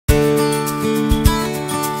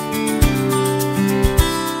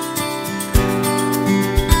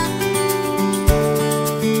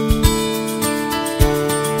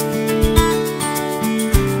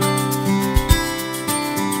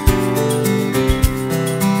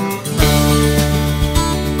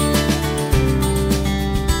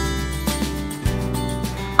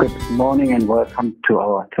morning and welcome to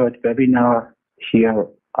our third webinar here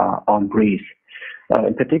on Breeze.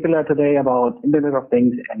 In particular today about Internet of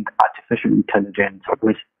Things and Artificial Intelligence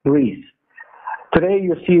with Breeze. Today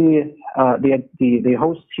you see the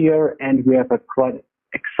hosts here, and we have a quite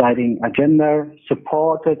exciting agenda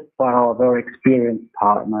supported by our very experienced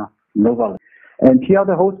partner Novalink. And here are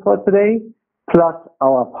the hosts for today, plus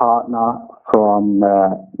our partner from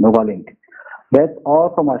Novalink. That's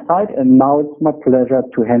all from my side, and now it's my pleasure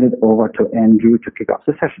to hand it over to Andrew to kick off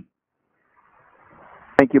the session.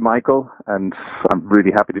 Thank you, Michael, and I'm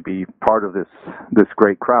really happy to be part of this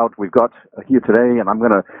great crowd we've got here today, and I'm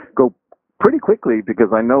going to go pretty quickly because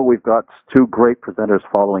I know we've got two great presenters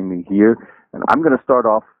following me here, and I'm going to start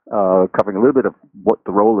off covering a little bit of what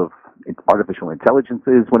the role of artificial intelligence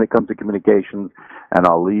is when it comes to communications, and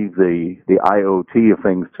I'll leave the IoT of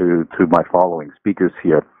things to my following speakers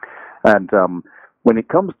here. And when it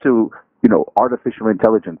comes to artificial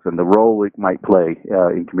intelligence and the role it might play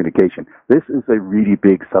in communication, this is a really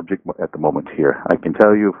big subject at the moment here. I can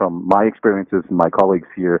tell you from my experiences and my colleagues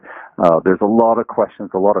here, there's a lot of questions,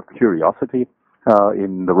 a lot of curiosity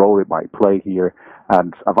in the role it might play here.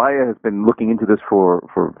 And Avaya has been looking into this for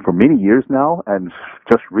many years now, and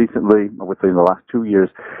just recently, I would say in the last 2 years,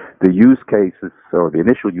 the use cases, or the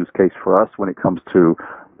initial use case for us when it comes to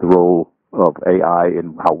the role of AI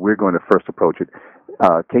and how we're going to first approach it,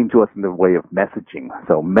 came to us in the way of messaging.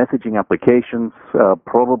 So messaging applications,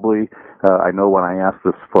 probably, I know when I ask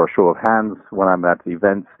this for a show of hands when I'm at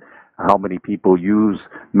events, how many people use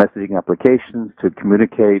messaging applications to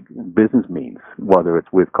communicate business means, whether it's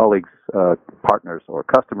with colleagues, partners, or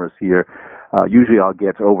customers here. Usually I'll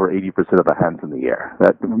get over 80% of the hands in the air.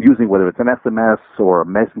 Using whether it's an SMS or a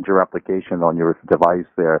messenger application on your device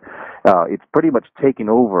there, it's pretty much taken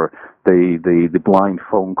over the blind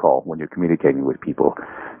phone call when you're communicating with people.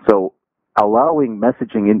 So allowing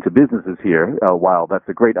messaging into businesses here, while that's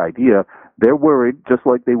a great idea, they're worried, just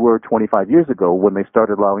like they were 25 years ago when they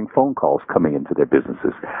started allowing phone calls coming into their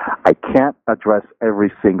businesses. I can't address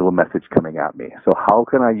every single message coming at me. So how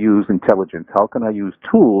can I use intelligence? How can I use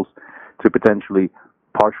tools to potentially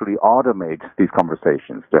partially automate these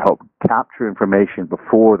conversations to help capture information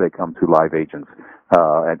before they come to live agents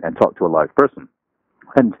and talk to a live person?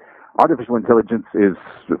 And artificial intelligence is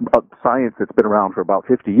a science that's been around for about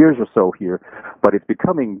 50 years or so here, but it's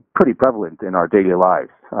becoming pretty prevalent in our daily lives.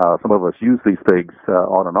 Some of us use these things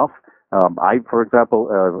on and off. I, for example,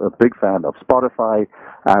 a big fan of Spotify,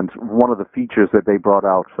 and one of the features that they brought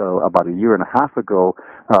out about a year and a half ago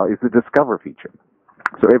is the Discover feature.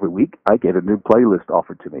 So every week I get a new playlist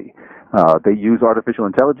offered to me. They use artificial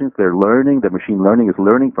intelligence. They're learning. The machine learning is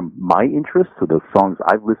learning from my interests, so the songs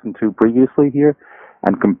I've listened to previously here,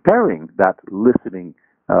 and comparing that listening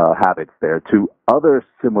habits there to other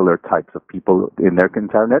similar types of people in their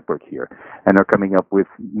entire network here, and are coming up with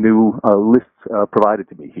new lists provided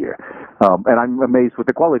to me here. And I'm amazed with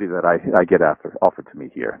the quality that I get offered to me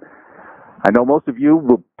here. I know most of you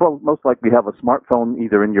will most likely have a smartphone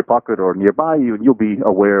either in your pocket or nearby you, and you'll be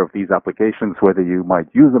aware of these applications, whether you might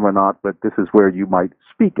use them or not, but this is where you might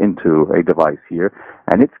speak into a device here,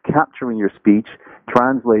 and it's capturing your speech,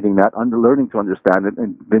 translating that, learning to understand it,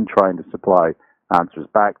 and then trying to supply answers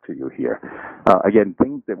back to you here. Again,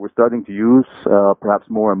 things that we're starting to use perhaps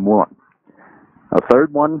more and more. A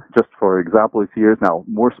third one, just for example, is here is now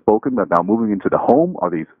more spoken, but now moving into the home are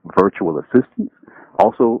these virtual assistants,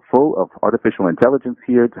 also full of artificial intelligence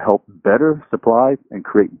here to help better supply and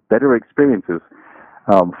create better experiences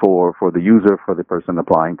for the user, for the person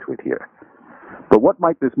applying to it here. But what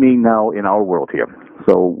might this mean now in our world here?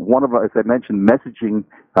 So as I mentioned, messaging,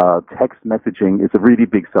 text messaging is a really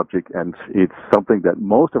big subject, and it's something that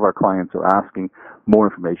most of our clients are asking more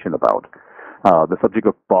information about. The subject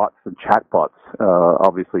of bots and chatbots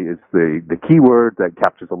obviously is the key word that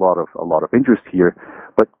captures a lot of interest here.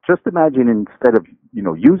 But just imagine instead of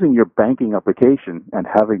using your banking application and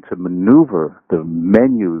having to maneuver the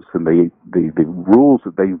menus and the rules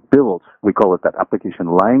that they've built, we call it that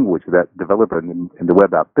application language that developer in the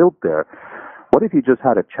web app built there. What if you just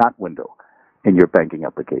had a chat window in your banking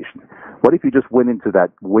application? What if you just went into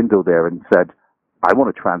that window there and said, I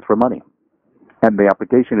want to transfer money? And the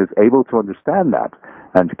application is able to understand that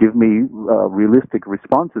and give me realistic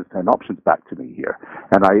responses and options back to me here.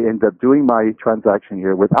 And I end up doing my transaction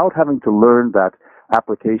here without having to learn that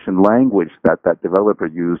application language that developer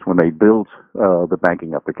used when they built the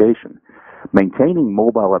banking application. Maintaining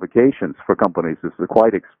mobile applications for companies is a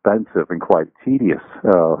quite expensive and quite tedious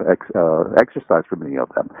exercise for many of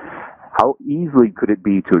them. How easily could it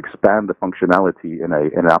be to expand the functionality in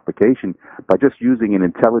an application by just using an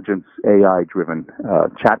intelligence AI-driven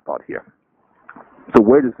chatbot here? So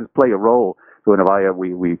where does this play a role? So in Avaya,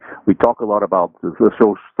 we talk a lot about the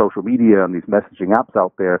social media and these messaging apps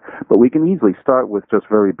out there, but we can easily start with just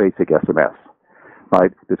very basic SMS.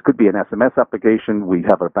 Right? This could be an SMS application. We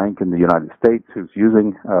have a bank in the United States who's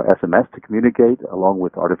using SMS to communicate along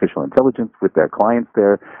with artificial intelligence with their clients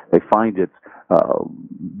there. They find it's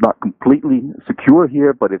not completely secure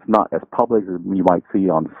here, but it's not as public as you might see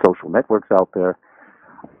on social networks out there.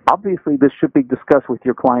 Obviously, this should be discussed with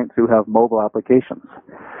your clients who have mobile applications.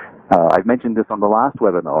 I've mentioned this on the last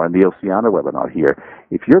webinar and the Oceana webinar here.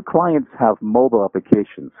 If your clients have mobile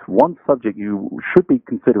applications, one subject you should be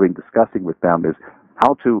considering discussing with them is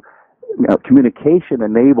how to communication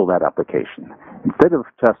enable that application. Instead of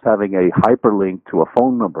just having a hyperlink to a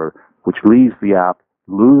phone number, which leaves the app,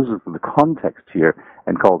 loses the context here,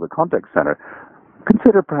 and calls a contact center,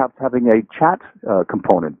 consider perhaps having a chat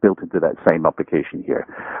component built into that same application here.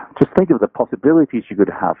 Just think of the possibilities you could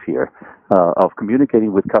have here of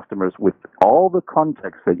communicating with customers with all the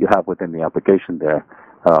context that you have within the application there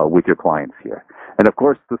with your clients here. And of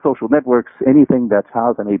course, the social networks, anything that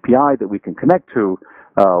has an API that we can connect to,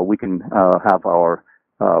 we can have our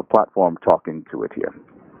platform talking to it here.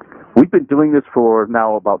 We've been doing this for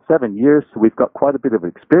now about 7 years, so we've got quite a bit of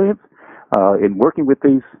experience in working with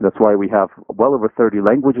these. That's why we have well over 30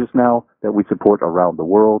 languages now that we support around the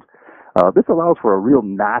world. This allows for a real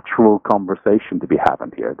natural conversation to be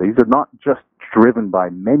happened here. These are not just driven by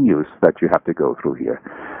menus that you have to go through here.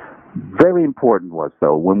 Very important was,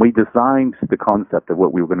 though, when we designed the concept of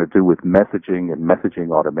what we were going to do with messaging and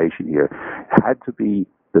messaging automation here, it had to be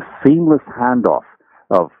the seamless handoff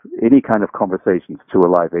of any kind of conversations to a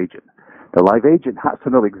live agent. The live agent has to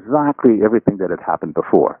know exactly everything that had happened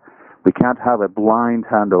before. We can't have a blind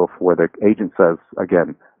handoff where the agent says,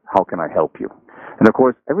 again, how can I help you? And of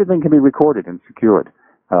course, everything can be recorded and secured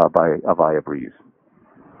by Avaya Breeze.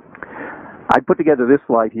 I put together this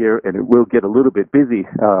slide here, and it will get a little bit busy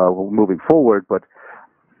moving forward, but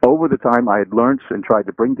over the time I had learned and tried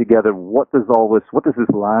to bring together what does this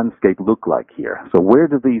landscape look like here? So where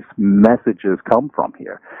do these messages come from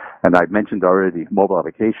here? And I've mentioned already mobile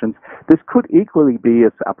applications. This could equally be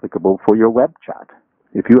as applicable for your web chat.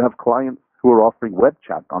 If you have clients who are offering web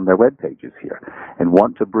chat on their web pages here and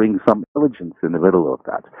want to bring some intelligence in the middle of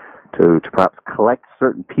that, to perhaps collect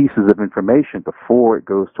certain pieces of information before it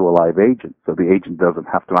goes to a live agent, so the agent doesn't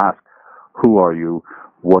have to ask, who are you,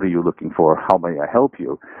 what are you looking for, how may I help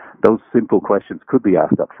you? Those simple questions could be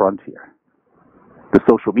asked up front here. The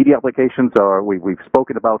social media applications are, we've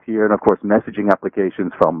spoken about here, and of course messaging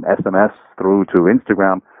applications from SMS through to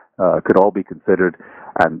Instagram could all be considered.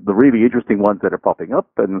 And the really interesting ones that are popping up,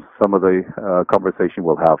 and some of the conversation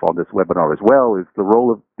we'll have on this webinar as well, is the role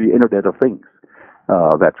of the Internet of Things.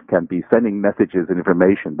 That can be sending messages and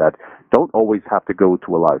information that don't always have to go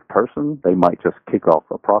to a live person. They might just kick off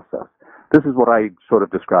a process. This is what I sort of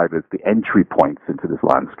describe as the entry points into this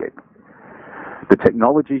landscape. The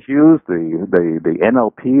technologies used, the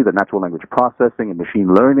NLP, the natural language processing and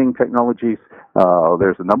machine learning technologies,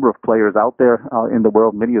 there's a number of players out there in the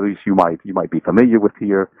world. Many of these you might be familiar with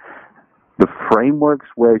here. The frameworks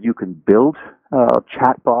where you can build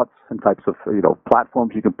chatbots and types of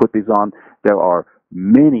platforms you can put these on, there are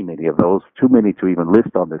many of those, too many to even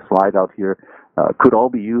list on this slide out here, could all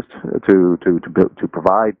be used to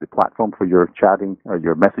provide the platform for your chatting or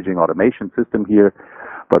your messaging automation system here.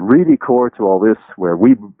 But really core to all this, where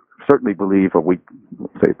we certainly believe, or we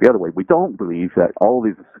say it the other way, we don't believe that all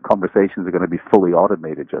these conversations are going to be fully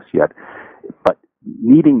automated just yet, but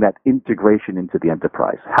needing that integration into the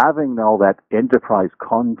enterprise, having all that enterprise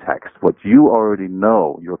context, what you already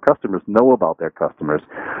know, your customers know about their customers,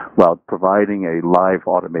 while providing a live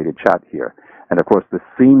automated chat here. And of course, the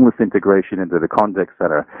seamless integration into the contact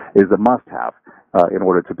center is a must-have in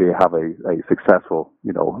order to have a successful,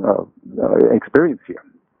 experience here.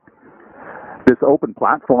 This open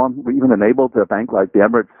platform even enabled a bank like the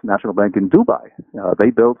Emirates National Bank in Dubai.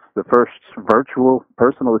 They built the first virtual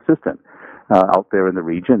personal assistant out there in the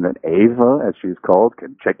region, and Ava, as she's called,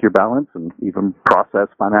 can check your balance and even process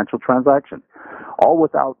financial transactions, all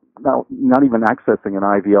without not even accessing an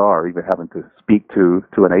IVR or even having to speak to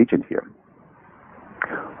an agent here.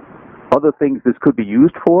 Other things this could be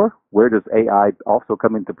used for, where does AI also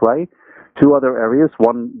come into play? Two other areas.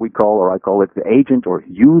 One I call it the agent or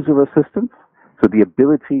user assistance. So the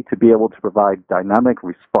ability to be able to provide dynamic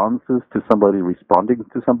responses to somebody responding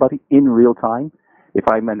to somebody in real time. If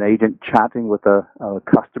I'm an agent chatting with a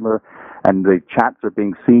customer and the chats are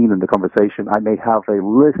being seen in the conversation, I may have a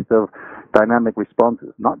list of dynamic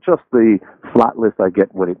responses, not just the flat list I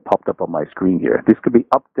get when it popped up on my screen here. This could be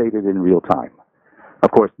updated in real time.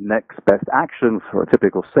 Of course, next best actions for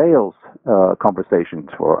typical sales conversations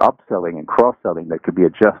or upselling and cross-selling that could be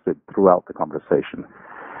adjusted throughout the conversation.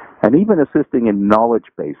 And even assisting in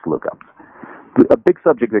knowledge-based lookups. A big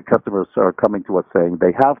subject that customers are coming to us saying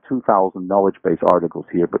they have 2,000 knowledge-based articles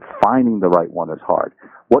here, but finding the right one is hard.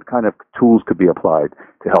 What kind of tools could be applied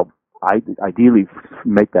to help ideally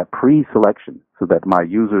make that pre-selection so that my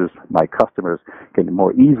users, my customers, can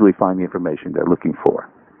more easily find the information they're looking for?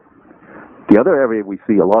 The other area we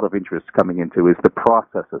see a lot of interest coming into is the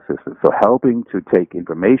process assistance, so helping to take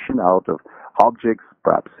information out of objects,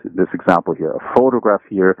 perhaps this example here, a photograph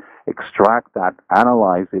here, extract that,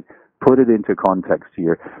 analyze it, put it into context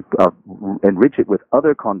here, enrich it with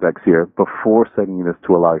other context here before sending this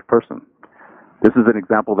to a live person. This is an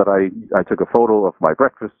example that I took a photo of my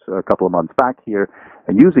breakfast a couple of months back here,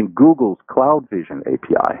 and using Google's Cloud Vision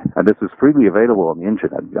API, and this is freely available on the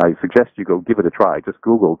internet. I suggest you go give it a try. Just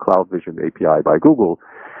Google Cloud Vision API by Google,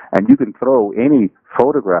 and you can throw any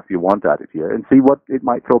photograph you want at it here and see what it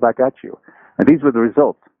might throw back at you. And these were the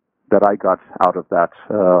results that I got out of that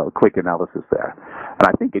quick analysis there. And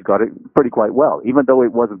I think it got it pretty quite well, even though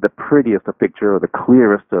it wasn't the prettiest of picture or the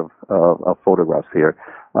clearest of photographs here.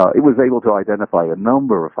 It was able to identify a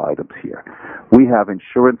number of items here. We have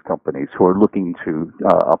insurance companies who are looking to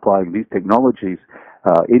applying these technologies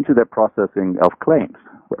into their processing of claims,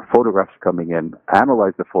 where photographs coming in,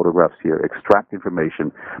 analyze the photographs here, extract information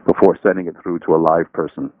before sending it through to a live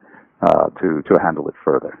person to handle it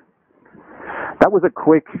further. That was a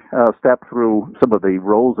quick step through some of the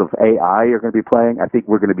roles of AI are going to be playing. I think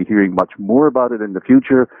we're going to be hearing much more about it in the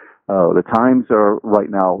future. The times are right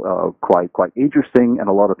now quite interesting, and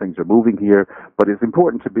a lot of things are moving here. But it's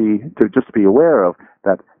important to just be aware of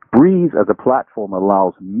that. Breeze as a platform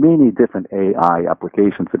allows many different AI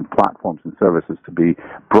applications and platforms and services to be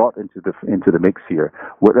brought into the mix here.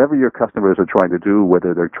 Whatever your customers are trying to do,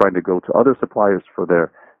 whether they're trying to go to other suppliers for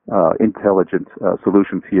their intelligent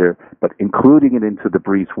solutions here, but including it into the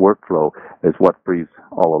Breeze workflow is what Breeze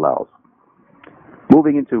all allows.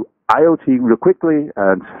 Moving into IoT real quickly,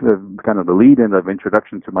 and kind of the lead-in of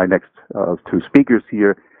introduction to my next two speakers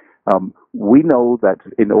here. We know that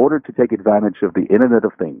in order to take advantage of the Internet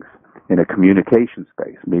of Things in a communication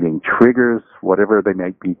space, meaning triggers, whatever they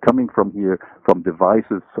may be coming from here, from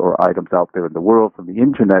devices or items out there in the world, from the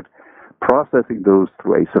Internet, processing those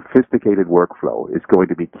through a sophisticated workflow is going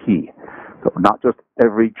to be key. So not just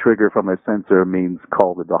every trigger from a sensor means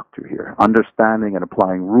call the doctor here. Understanding and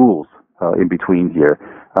applying rules in between here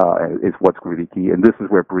is what's really key, and this is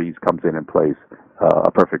where Breeze comes in and plays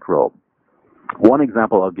a perfect role. One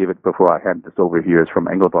example I'll give it before I hand this over here is from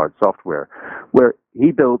Engelbart Software, where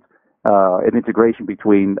he built an integration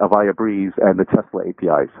between Avaya Breeze and the Tesla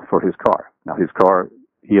APIs for his car. Now, his car,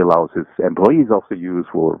 he allows his employees also use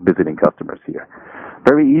for visiting customers here.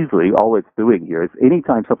 Very easily, all it's doing here is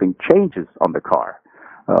anytime something changes on the car,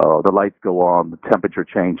 the lights go on, the temperature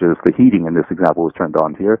changes, the heating in this example was turned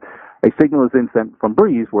on here, a signal is then sent from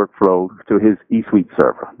Breeze workflow to his eSuite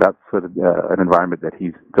server. That's an environment that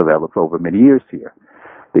he's developed over many years here.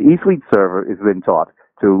 The eSuite server is then taught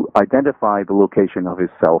to identify the location of his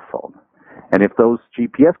cell phone. And if those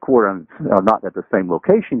GPS coordinates are not at the same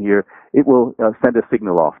location here, it will send a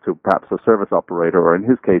signal off to perhaps a service operator, or in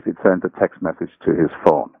his case, it sends a text message to his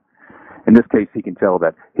phone. In this case, he can tell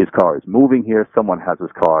that his car is moving here, someone has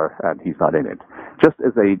his car, and he's not in it. Just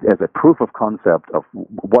as a proof of concept of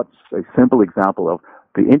what's a simple example of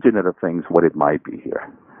the Internet of Things, what it might be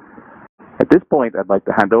here. At this point, I'd like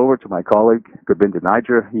to hand over to my colleague, Gurbinder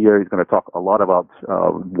Nijor here. He's going to talk a lot about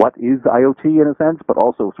what is IoT in a sense, but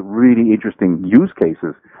also some really interesting use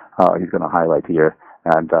cases he's going to highlight here.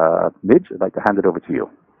 And Nij, I'd like to hand it over to you.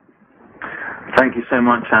 Thank you so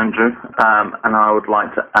much, Andrew. And I would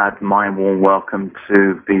like to add my warm welcome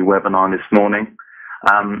to the webinar this morning.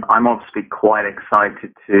 I'm obviously quite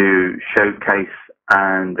excited to showcase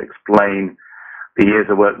and explain the years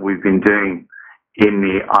of work we've been doing in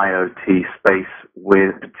the IoT space,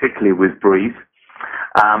 particularly with Breeze.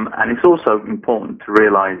 And it's also important to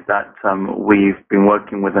realize that we've been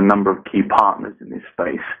working with a number of key partners in this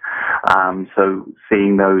space. So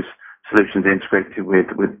seeing those solutions integrated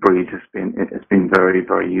with Breeze has been very,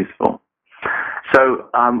 very useful. So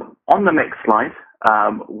on the next slide,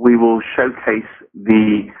 we will showcase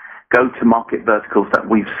the go-to-market verticals that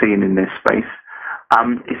we've seen in this space.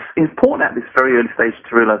 It's important at this very early stage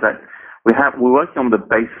to realize that we're working on the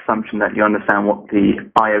base assumption that you understand what the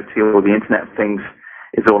IoT or the Internet of Things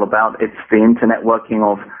is all about. It's the internet working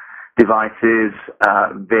of devices,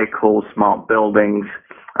 vehicles, smart buildings,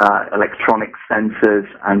 electronic sensors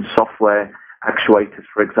and software actuators,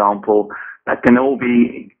 for example, that can all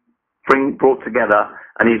be brought together,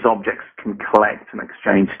 and these objects can collect and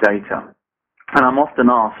exchange data. And I'm often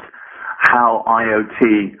asked how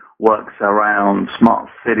IoT works around smart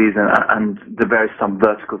cities and the various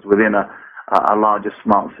sub-verticals within a larger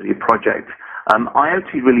smart city project.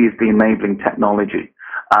 IoT really is the enabling technology.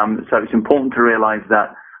 So it's important to realize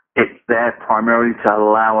that it's there primarily to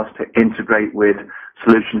allow us to integrate with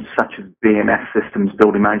solutions such as BMS systems,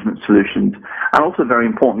 building management solutions, and also very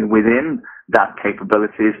importantly within that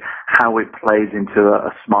capability is how it plays into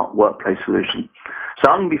a smart workplace solution.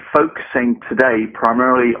 So I'm going to be focusing today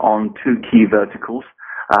primarily on two key verticals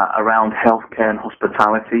around healthcare and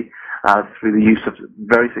hospitality through the use of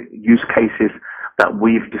various use cases that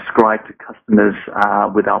we've described to customers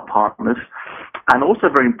with our partners. And also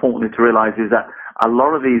very importantly to realize is that a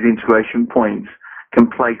lot of these integration points can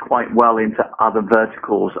play quite well into other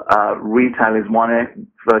verticals. Retail is one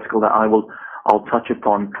vertical that I'll touch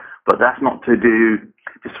upon, but that's not to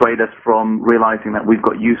dissuade us from realizing that we've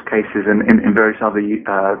got use cases in various other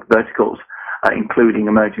verticals, including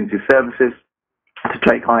emergency services, to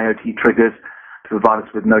take IoT triggers, to provide us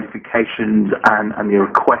with notifications and the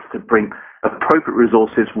request to bring appropriate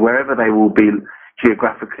resources wherever they will be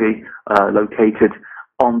geographically located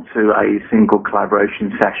onto a single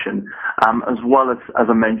collaboration session, as well as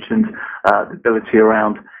I mentioned, the ability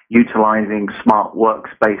around utilizing smart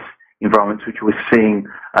workspace environments, which we're seeing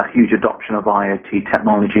a huge adoption of IoT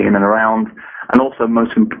technology in and around, and also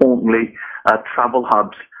most importantly, travel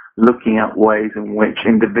hubs, looking at ways in which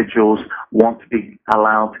individuals want to be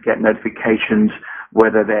allowed to get notifications,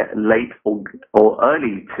 whether they're late or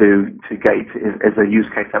early to gate is a use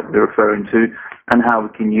case that we're referring to, and how we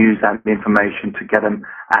can use that information to get them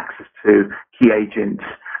access to key agents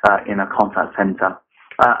in a contact center.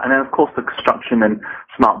 And then, of course, the construction and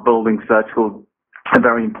smart buildings vertical, a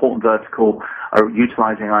very important vertical, are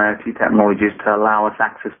utilizing IoT technologies to allow us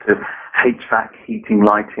access to HVAC, heating,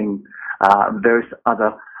 lighting, various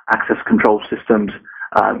other access control systems,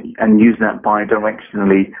 and using that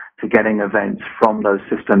bidirectionally to getting events from those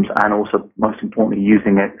systems, and also, most importantly,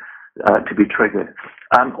 using it to be triggered.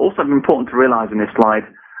 Also important to realize in this slide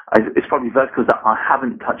is probably verticals that I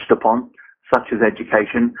haven't touched upon, such as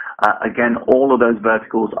education. Again, all of those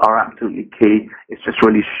verticals are absolutely key. It's just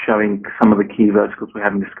really showing some of the key verticals we're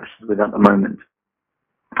having discussions with at the moment.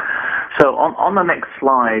 So on the next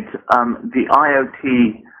slide, the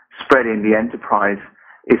IoT spread in the enterprise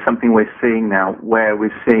is something we're seeing now, where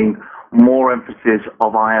we're seeing more emphasis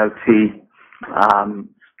of IoT.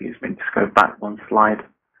 Excuse me, just go back one slide.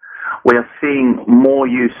 We are seeing more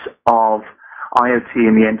use of IoT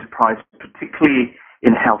in the enterprise, particularly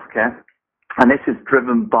in healthcare, and this is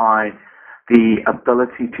driven by the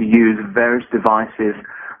ability to use various devices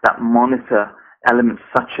that monitor elements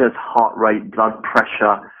such as heart rate, blood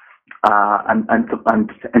pressure, and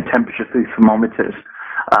temperature through thermometers.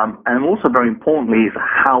 And also very importantly is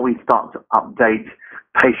how we start to update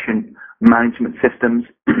patient management systems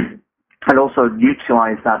and also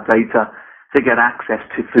utilize that data to get access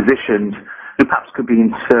to physicians who perhaps could be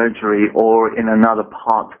in surgery or in another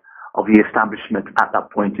part of the establishment at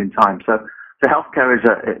that point in time. So healthcare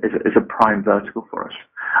is a prime vertical for us.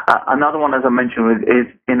 Another one, as I mentioned,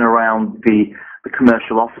 is in around the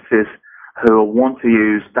commercial offices who want to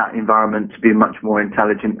use that environment to be much more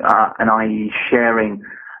intelligent, and i.e. sharing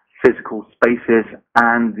physical spaces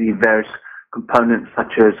and the various components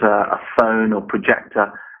such as a phone or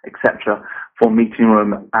projector, etc., for meeting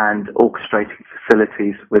room and orchestrating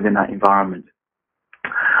facilities within that environment.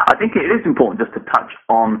 I think it is important just to touch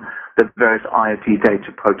on the various IoT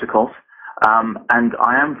data protocols, and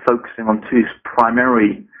I am focusing on two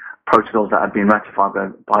primary protocols that have been ratified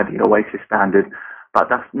by the OASIS standard, but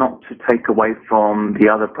that's not to take away from the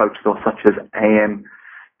other protocols such as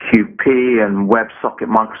AMQP and WebSocket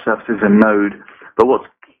microservices and Node. But what's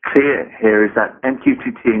clear here is that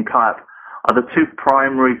MQTT and CAP are the two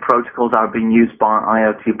primary protocols that are being used by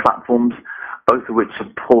IoT platforms, both of which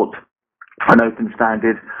support an open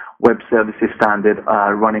standard, web services standard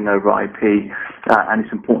running over IP, and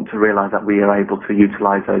it's important to realize that we are able to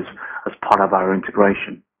utilize those as part of our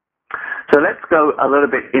integration. So let's go a little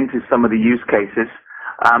bit into some of the use cases,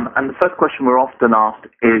 and the first question we're often asked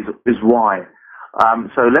is why.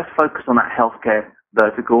 So let's focus on that healthcare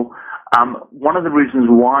vertical. One of the reasons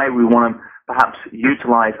why we want to perhaps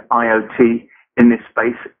utilize IoT in this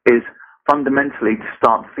space is fundamentally to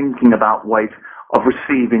start thinking about ways of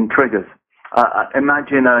receiving triggers.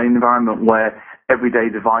 Imagine an environment where everyday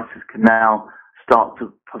devices can now start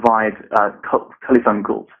to provide telephone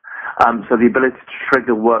calls. So the ability to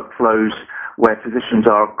trigger workflows where physicians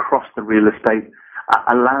are across the real estate,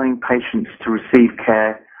 allowing patients to receive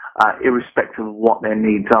care irrespective of what their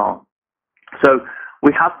needs are. So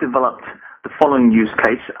we have developed the following use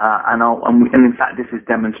case, and in fact this is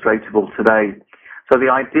demonstratable today. So the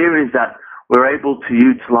idea is that we're able to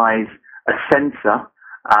utilize a sensor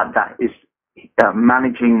that is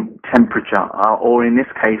managing temperature, or in this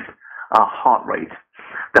case, heart rate.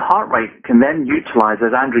 The heart rate can then utilize,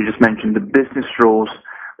 as Andrew just mentioned, the business rules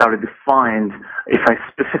that are defined. If a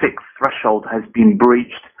specific threshold has been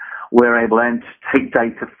breached, we're able then to take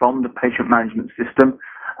data from the patient management system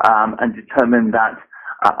and determine that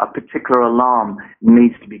a particular alarm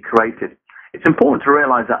needs to be created. It's important to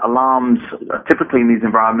realize that alarms, typically in these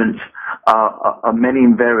environments, are many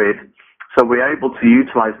and varied. So we're able to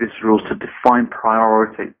utilize these rules to define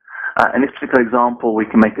priority. In this particular example, we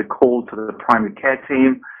can make a call to the primary care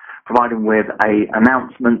team, providing with an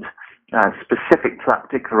announcement specific to that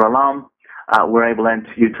particular alarm. We're able then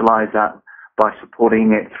to utilize that by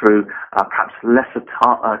supporting it through perhaps lesser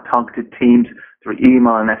targeted teams, through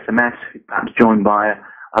email and SMS, perhaps joined by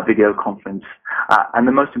a video conference. And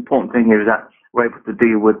the most important thing here is that we're able to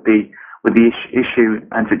deal with the issue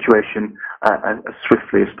and situation as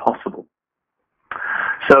swiftly as possible.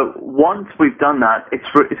 So once we've done that,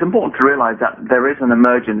 it's important to realize that there is an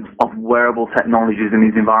emergence of wearable technologies in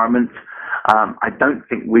these environments. I don't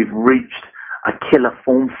think we've reached a killer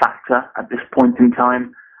form factor at this point in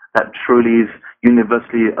time that truly is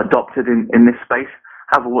universally adopted in this space.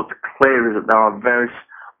 However, what's clear is that there are various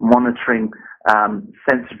monitoring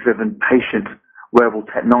sensor-driven patient wearable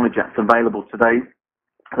technology that's available today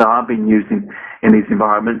that are being used in these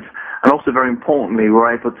environments. And also, very importantly,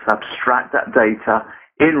 we're able to abstract that data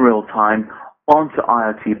in real time onto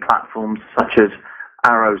IoT platforms such as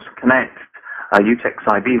Arrow's Connect, UTEX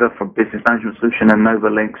IBEVA for Business Management Solution, and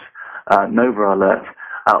Novalink's Nova Alert.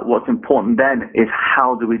 What's important then is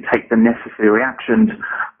how do we take the necessary actions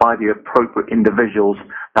by the appropriate individuals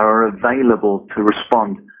that are available to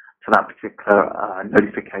respond to that particular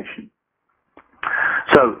notification.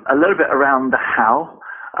 So a little bit around the how.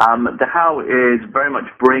 The how is very much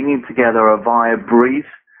bringing together Avaya Breeze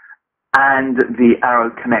and the Arrow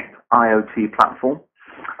Connect IoT platform.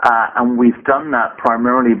 And we've done that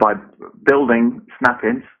primarily by building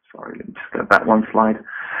snap-ins. Sorry, let me just go back one slide.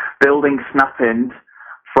 Building snap-ins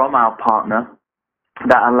from our partner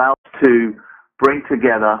that allows us to bring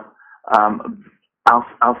together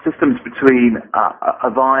our systems between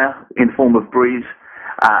Avaya in form of Breeze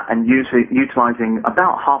and utilizing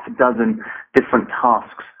about half a dozen different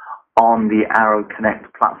tasks on the Arrow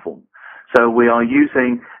Connect platform. So we are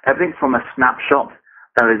using everything from a snapshot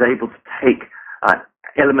that is able to take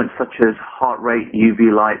elements such as heart rate,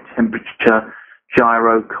 UV light, temperature,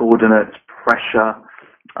 gyro coordinates, pressure,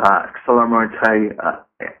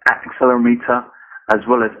 accelerometer, as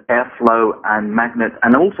well as airflow and magnet,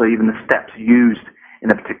 and also even the steps used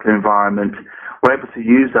in a particular environment. We're able to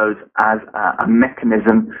use those as a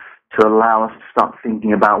mechanism to allow us to start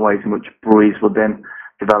thinking about ways in which Breeze will then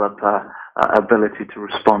develop ability to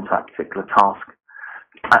respond to that particular task.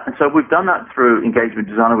 And so we've done that through Engagement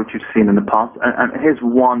Designer, which you've seen in the past. And here's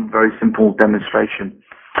one very simple demonstration.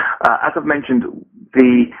 As I've mentioned,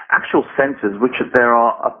 the actual sensors, which there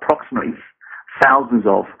are approximately thousands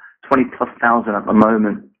of, 20 plus thousand at the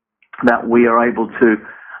moment, that we are able to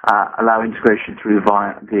allow integration through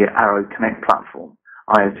via the Arrow Connect platform,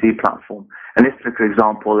 IoT platform. In this particular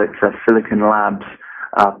example, it's a Silicon Labs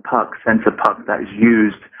sensor puck that is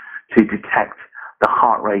used to detect the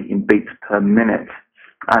heart rate in beats per minute.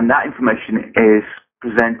 And that information is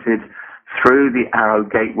presented through the Arrow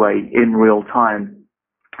gateway in real time.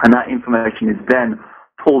 And that information is then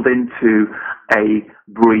pulled into a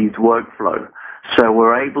Breeze workflow. So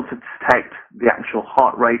we're able to detect the actual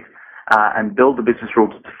heart rate and build the business rule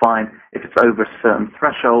to define if it's over a certain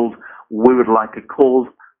threshold, we would like a call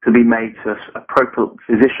to be made to appropriate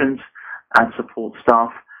physicians and support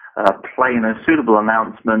staff, playing a suitable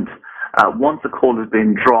announcement. Once the call has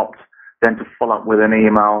been dropped, then to follow up with an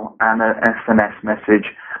email and an SMS message,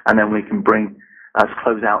 and then we can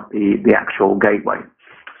close out the actual gateway.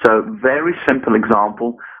 So very simple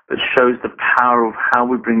example that shows the power of how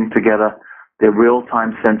we bring together the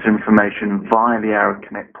real-time sensor information via the Arrow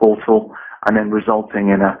Connect portal, and then resulting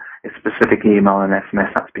in a specific email and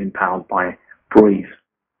SMS that's been powered by Breeze.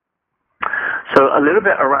 So a little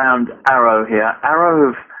bit around Arrow here.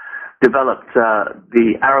 Arrow have developed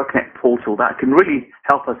the Arrow Connect portal that can really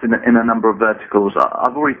help us in a number of verticals.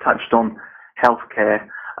 I've already touched on healthcare.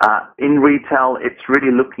 In retail, it's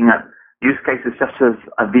really looking at use cases such as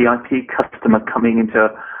a VIP customer coming into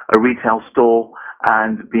a retail store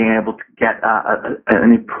and being able to get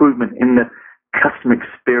an improvement in the customer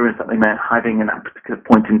experience that they may be having in that particular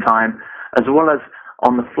point in time, as well as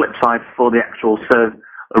on the flip side for the actual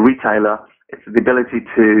retailer, It's the ability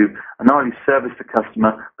to not only service the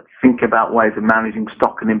customer, but think about ways of managing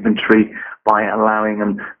stock and inventory by allowing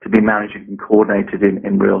them to be managed and coordinated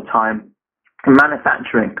in real time. In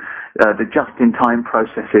manufacturing, the just-in-time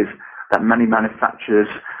processes that many manufacturers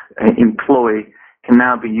employ can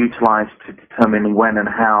now be utilized to determine when and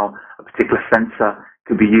how a particular sensor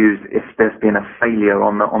could be used if there's been a failure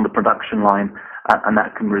on the production line, and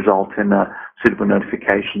that can result in suitable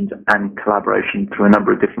notifications and collaboration through a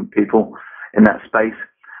number of different people in that space.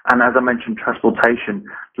 And as I mentioned, transportation,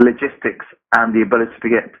 logistics, and the ability to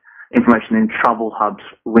get information in travel hubs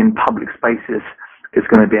within public spaces is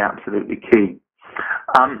going to be absolutely key.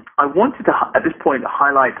 I wanted to, at this point,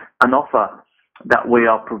 highlight an offer that we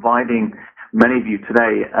are providing many of you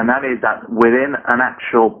today, and that is that within an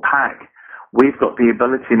actual pack, we've got the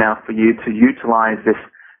ability now for you to utilize this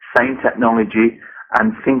same technology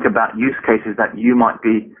and think about use cases that you might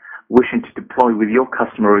be wishing to deploy with your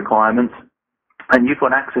customer requirements. And you've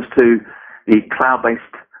got access to the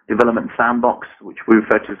cloud-based development sandbox, which we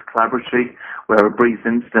refer to as collaboratory, where a Breeze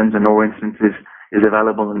instance and all instances is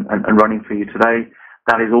available and running for you today.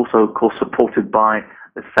 That is also, of course, supported by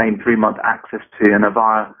the same 3-month access to an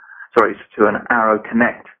Arrow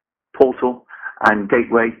Connect portal and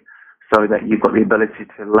gateway, so that you've got the ability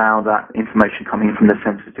to allow that information coming in from the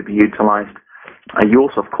sensor to be utilized. You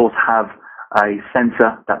also, of course, have a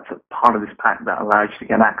sensor that's a part of this pack that allows you to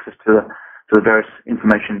get access to the various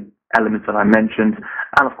information elements that I mentioned.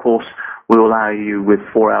 And, of course, we'll allow you with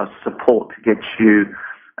 4 hours support to get you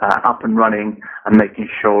up and running and making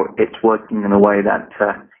sure it's working in a way that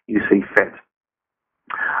you see fit.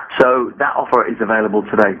 So that offer is available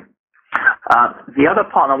today. The other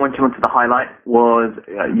part I wanted to highlight was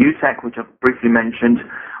UTech, which I've briefly mentioned,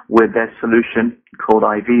 with their solution called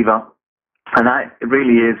IViva. And that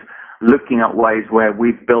really is looking at ways where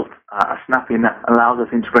we've built a snap-in that allows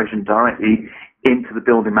us integration directly into the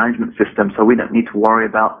building management system, so we don't need to worry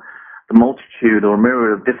about the multitude or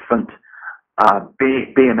myriad of different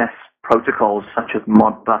BMS protocols such as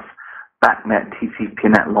Modbus, BACnet,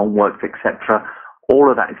 TCP/NET, Longworks, etc. All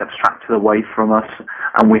of that is abstracted away from us,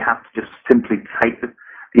 and we have to just simply take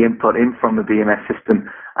the input in from the BMS system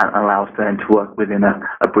and allow us then to work within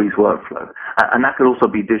a Breeze workflow. And that could also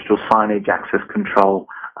be digital signage, access control,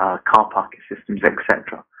 car parking systems,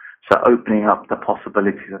 etc. So opening up the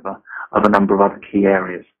possibilities of a number of other key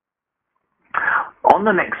areas. On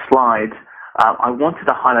the next slide, I wanted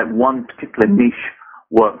to highlight one particular niche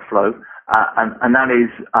workflow, and that is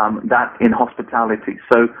that in hospitality.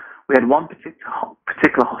 So we had one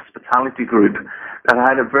particular hospitality group that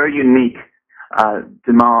had a very unique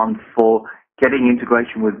demand for getting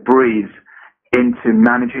integration with Breeze into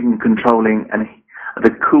managing and controlling and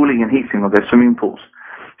the cooling and heating of their swimming pools.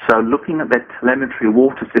 So looking at their telemetry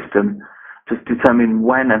water system to determine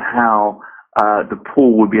when and how the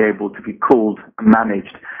pool would be able to be cooled and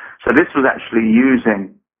managed. So this was actually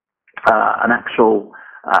using an actual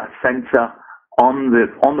sensor on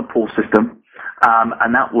the pool system,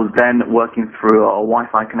 and that was then working through a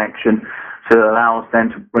Wi-Fi connection to allow us then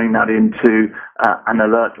to bring that into an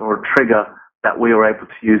alert or a trigger that we were able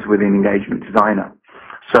to use within Engagement Designer.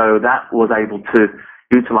 So that was able to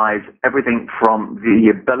utilize everything from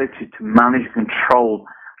the ability to manage and control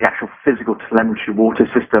the actual physical telemetry water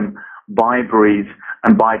system by Breeze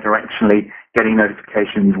and bi-directionally getting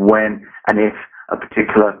notifications when and if a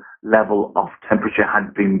particular level of temperature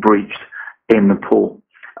had been breached in the pool.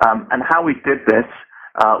 And how we did this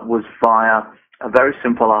was via a very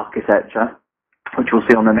simple architecture, which we'll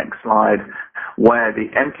see on the next slide, where the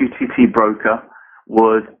MQTT broker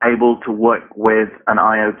was able to work with an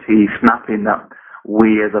IoT snap-in that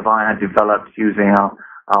we as Avaya developed using our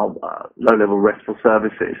low-level RESTful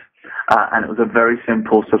services. And it was a very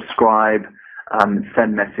simple subscribe,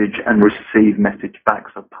 send message, and receive message back.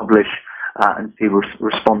 So publish and see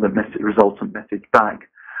respondent message, resultant message back.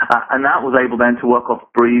 And that was able then to work off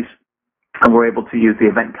Breeze, and we're able to use the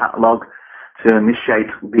event catalog to initiate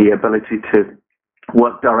the ability to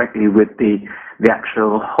work directly with the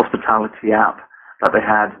actual hospitality app that they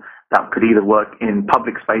had that could either work in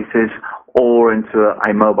public spaces or into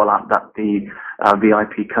a mobile app that the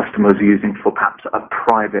VIP customers are using for perhaps a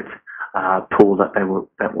private pool that they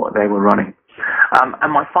were running.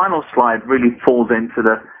 And my final slide really falls into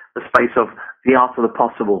the space of the art of the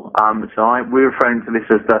possible. We're referring to this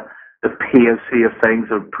as the POC of things,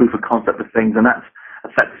 or proof of concept of things, and that's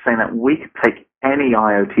effectively saying that we could take any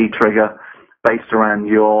IoT trigger based around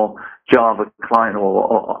your Java client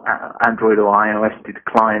or Android or iOS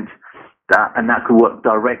client, and that could work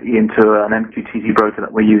directly into an MQTT broker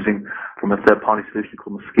that we're using from a third-party solution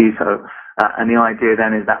called Mosquito. And the idea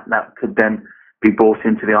then is that could then be brought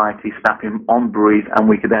into the IoT stack on Breeze, and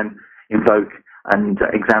we could then invoke and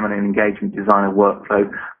examine an engagement designer workflow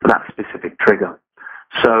for that specific trigger.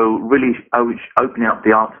 So really opening up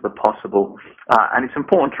the art of the possible. And it's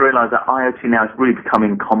important to realize that IoT now is really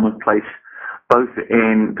becoming commonplace, both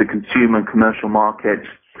in the consumer and commercial markets.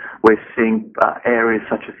 We're seeing areas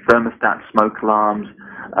such as thermostats, smoke alarms,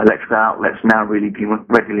 electrical outlets now really being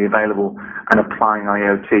readily available and applying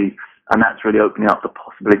IoT. And that's really opening up the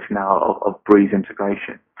possibility now of Breeze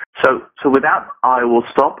integration. So with that, I will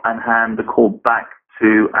stop and hand the call back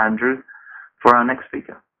to Andrew for our next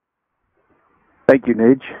speaker. Thank you,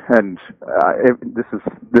 Nij. And this is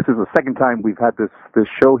the second time we've had this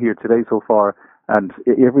show here today so far. And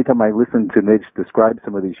every time I listen to Nij describe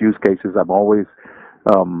some of these use cases, I'm always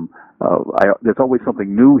there's always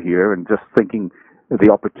something new here, and just thinking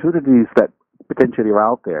the opportunities that potentially are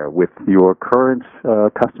out there with your current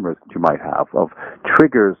customers that you might have, of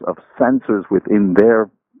triggers, of sensors within their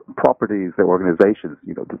properties, their organizations.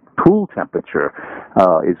 You know, the pool temperature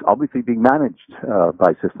is obviously being managed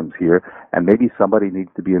by systems here, and maybe somebody needs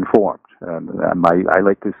to be informed. I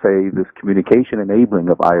like to say this communication enabling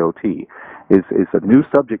of IoT is a new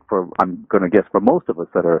subject for, I'm going to guess, for most of us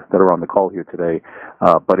that are on the call here today,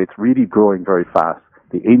 but it's really growing very fast.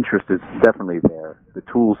 The interest is definitely there. The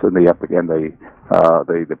tools and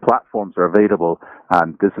the platforms are available,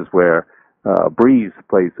 and this is where Breeze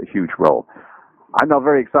plays a huge role. I'm now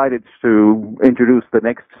very excited to introduce the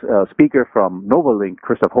next speaker from Novalink,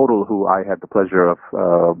 Christoph Hodel, who I had the pleasure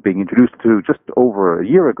of being introduced to just over a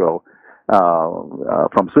year ago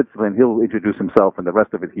from Switzerland. He'll introduce himself and the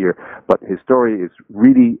rest of it here, but his story is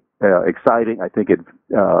really exciting. I think it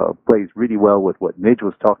plays really well with what Nij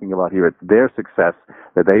was talking about here. It's their success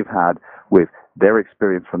that they've had with their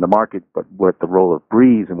experience from the market, but what the role of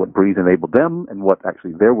Breeze and what Breeze enabled them and what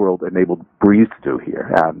actually their world enabled Breeze to do here.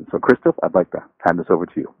 So Christoph, I'd like to hand this over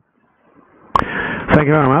to you. Thank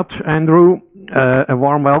you very much, Andrew. A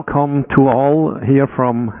warm welcome to all here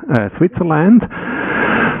from Switzerland.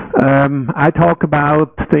 I talk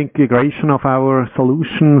about the integration of our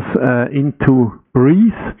solutions into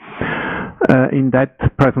Breeze. In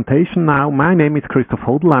that presentation now, my name is Christoph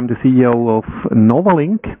Hodel. I'm the CEO of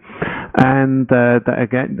Novalink, and the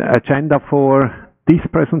agenda for this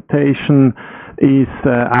presentation is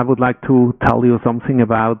I would like to tell you something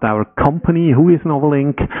about our company, who is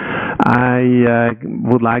Novalink. I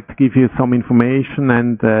would like to give you some information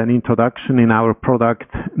and an introduction in our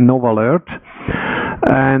product Novalert,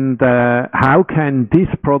 and how can this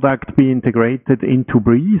product be integrated into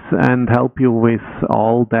Breeze and help you with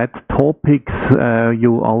all that topics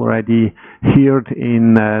you already heard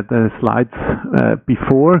in the slides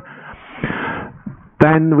before.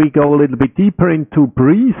 Then we go a little bit deeper into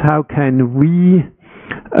Breeze. How can we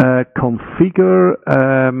configure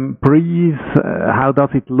Breeze? How does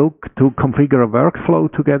it look to configure a workflow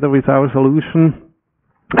together with our solution?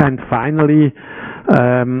 And finally,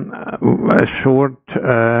 a short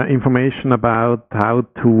information about how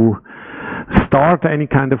to start any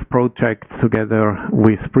kind of project together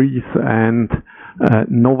with Breeze and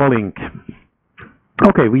Novalink.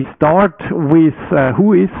 Okay, we start with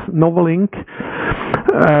who is Novalink.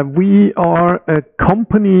 We are a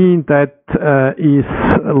company that is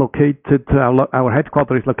located, our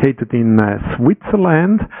headquarters is located in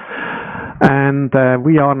Switzerland, and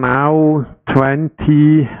we are now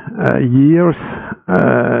 20 years,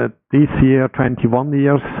 this year 21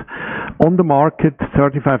 years on the market,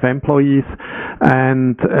 35 employees,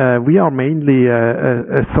 and we are mainly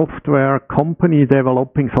a software company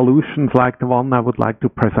developing solutions like the one I would like to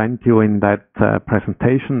present you in that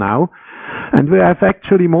presentation now. And we have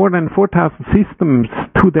actually more than 4,000 systems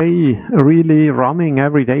today really running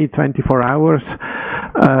every day, 24 hours,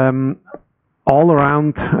 all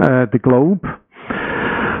around the globe.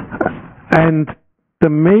 And the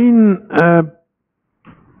main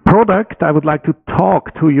product I would like to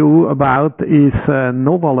talk to you about is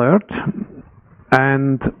Novalert,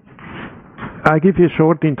 and I give you a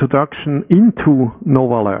short introduction into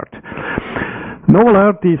Novalert.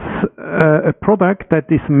 Novalert is a product that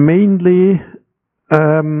is mainly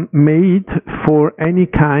made for any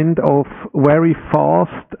kind of very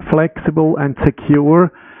fast, flexible and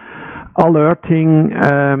secure alerting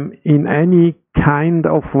in any kind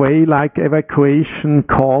of way, like evacuation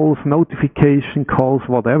calls, notification calls,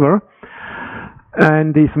 whatever,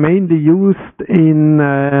 and is mainly used in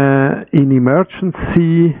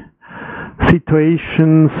emergency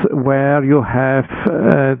situations where you have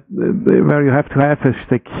to have a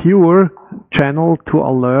secure channel to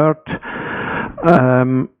alert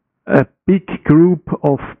a big group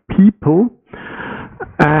of people.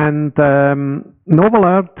 And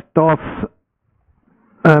Novalert does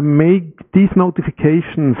make these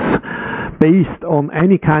notifications based on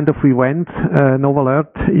any kind of event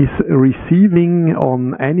Novalert is receiving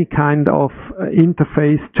on any kind of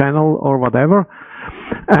interface, channel, or whatever.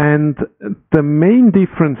 And the main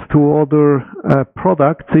difference to other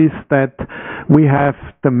products is that we have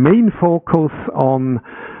the main focus on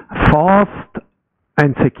fast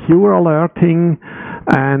and secure alerting,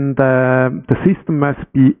 and the system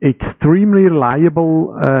must be extremely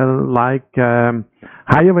reliable, like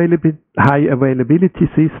high availability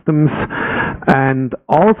systems. And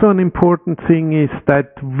also an important thing is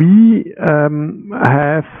that we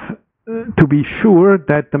have to be sure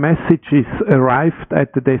that the message is arrived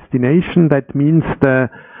at the destination. That means the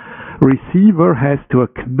receiver has to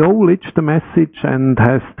acknowledge the message and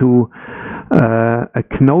has to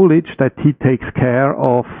acknowledge that he takes care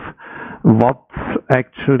of what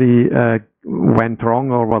actually went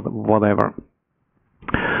wrong or whatever.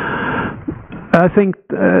 I think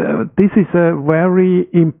this is a very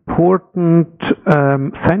important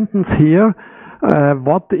sentence here.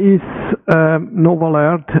 What is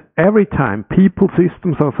Novalert? Every time people,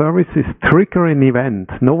 systems, or services trigger an event,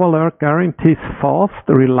 Novalert guarantees fast,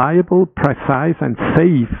 reliable, precise, and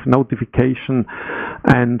safe notification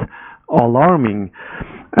and alarming.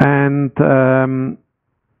 And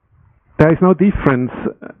there is no difference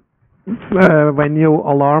when you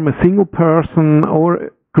alarm a single person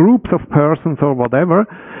or groups of persons or whatever.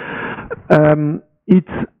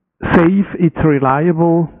 It's safe, it's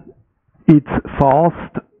reliable, it's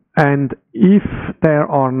fast, and if there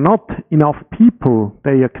are not enough people,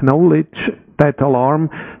 they acknowledge that alarm,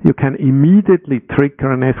 you can immediately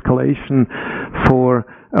trigger an escalation for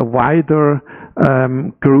a wider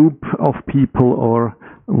group of people or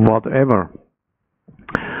whatever.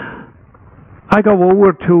 I go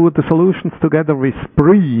over to the solutions together with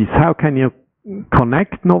Breeze. How can you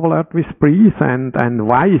connect Novalert with Breeze, and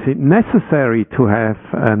why is it necessary to have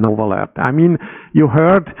Novalert? I mean, you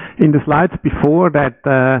heard in the slides before that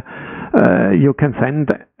you can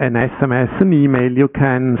send an SMS, an email, you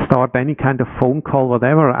can start any kind of phone call,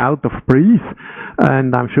 whatever, out of Breeze,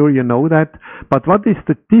 and I'm sure you know that. But what is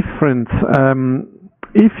the difference?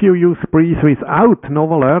 If you use Breeze without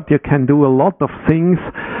Novalert, you can do a lot of things,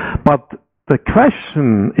 but the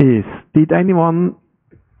question is, did anyone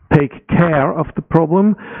take care of the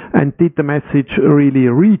problem, and did the message really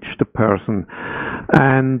reach the person?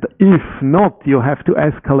 And if not, you have to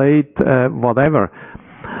escalate whatever.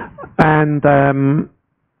 And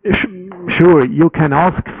sure, you can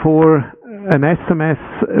ask for an SMS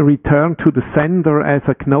return to the sender as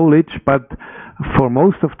acknowledged, but for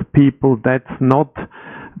most of the people that's not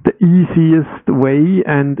the easiest way,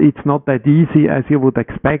 and it's not that easy as you would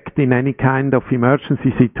expect in any kind of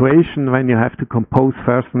emergency situation when you have to compose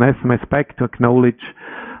first an SMS back to acknowledge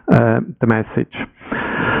the message.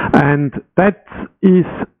 And that is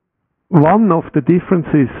one of the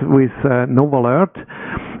differences with Novalert.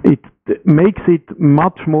 It makes it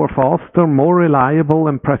much more faster, more reliable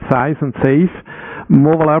and precise and safe.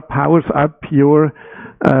 Novalert powers up your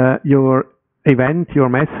event, your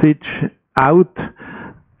message out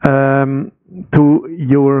to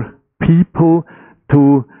your people,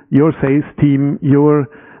 to your sales team, your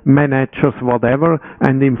managers, whatever,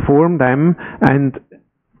 and inform them. And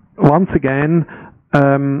once again,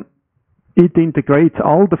 it integrates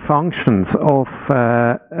all the functions of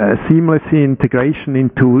seamless integration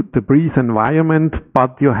into the Breeze environment,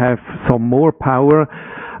 but you have some more power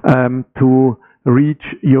to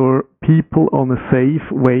reach your people on a safe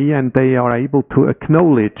way, and they are able to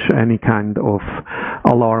acknowledge any kind of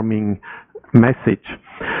alarming message.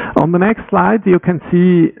 On the next slide, you can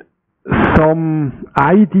see some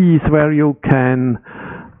IDs where you can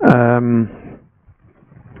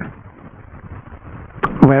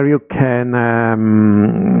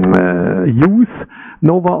use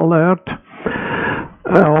Novalert.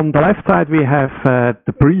 On the left side, we have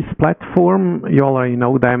the Breeze platform. You already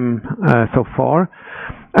know them so far.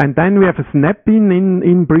 And then we have a snap-in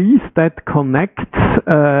in Breeze that connects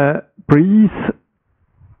Breeze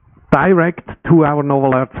direct to our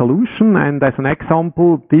Novalert solution. And as an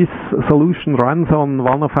example, this solution runs on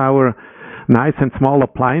one of our nice and small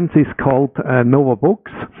appliances called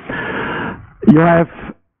NovaBooks. You have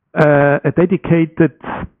a dedicated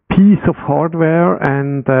piece of hardware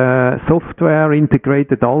and software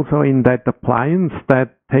integrated also in that appliance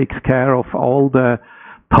that takes care of all the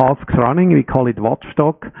tasks running. We call it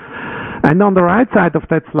Watchdog. And on the right side of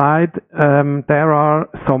that slide, there are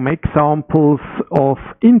some examples of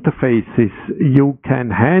interfaces you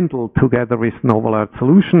can handle together with Novalert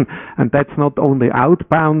solution. And that's not only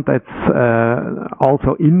outbound, that's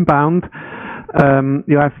also inbound.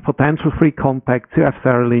 You have potential free contacts, you have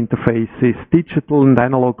serial interfaces, digital and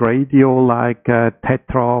analog radio like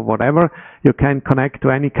Tetra, whatever. You can connect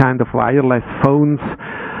to any kind of wireless phones,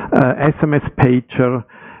 SMS pager.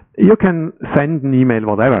 You can send an email,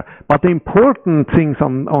 whatever. But the important things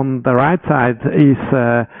on the right side is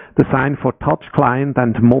the sign for touch client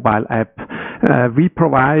and mobile app. We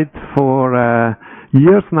provide for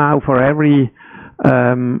years now for every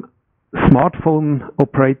smartphone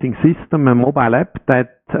operating system a mobile app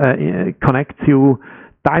that connects you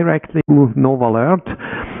directly to Novalert.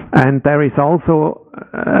 And there is also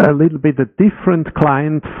a little bit a different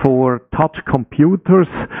client for touch computers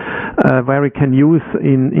where you can use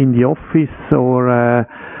in the office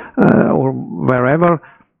or wherever,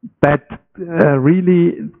 that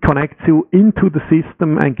really connects you into the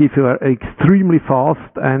system and gives you extremely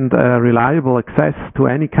fast and reliable access to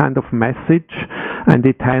any kind of message, and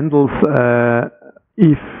it handles,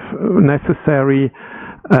 if necessary,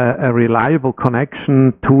 a reliable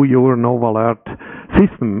connection to your Novalert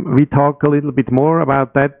system. We talk a little bit more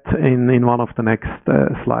about that in one of the next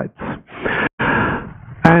slides.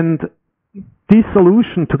 And this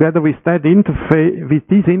solution, together with that interface, with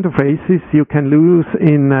these interfaces, you can use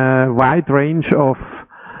in a wide range of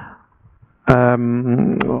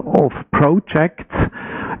projects.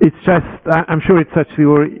 It's just, I'm sure it's just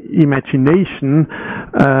your imagination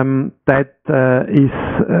that is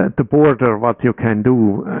the border what you can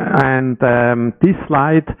do. And this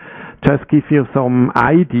slide just gives you some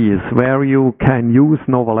ideas where you can use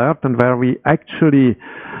Novalert and where we actually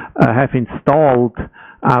have installed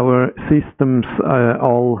our systems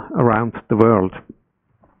all around the world.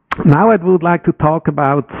 Now I would like to talk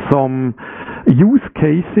about some use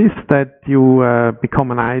cases that you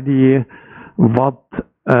become an idea what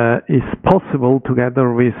is possible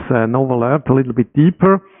together with Novalert a little bit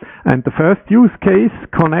deeper. And the first use case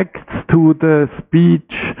connects to the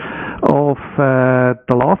speech of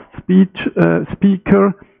the last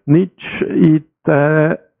speaker,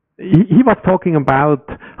 Nij. He was talking about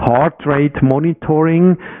heart rate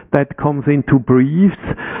monitoring that comes into briefs,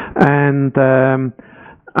 and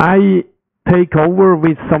I take over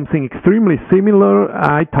with something extremely similar.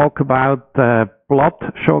 I talk about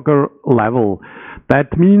blood sugar level.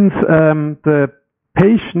 That means the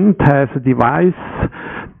patient has a device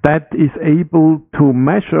that is able to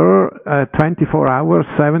measure 24 hours,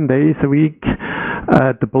 7 days a week,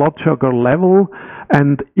 the blood sugar level,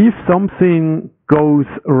 and if something goes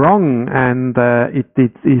wrong and it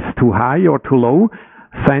is too high or too low,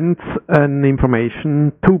 sends an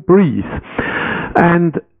information to Breeze.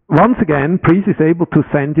 And once again, Breeze is able to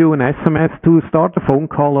send you an SMS to start a phone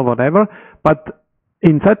call or whatever, but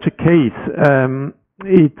in such a case,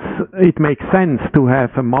 it makes sense to have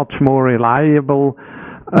a much more reliable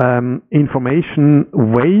information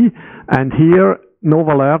way, and here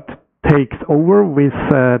Novalert takes over with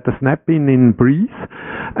the snap-in Breeze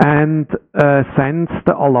and sends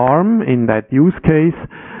the alarm in that use case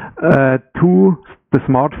to the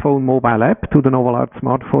smartphone mobile app, to the Novalert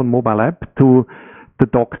smartphone mobile app, to the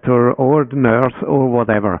doctor or the nurse or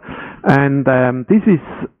whatever. And this is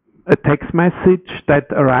a text message that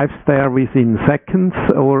arrives there within seconds,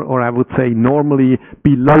 or I would say normally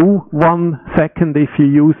below 1 second if you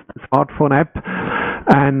use the smartphone app.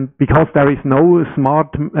 And because there is no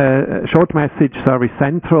smart short message service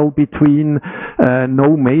central between,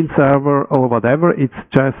 no mail server or whatever, it's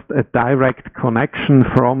just a direct connection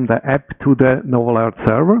from the app to the Novalert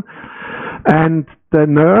server. And the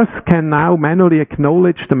nurse can now manually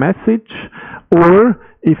acknowledge the message, or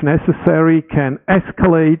if necessary can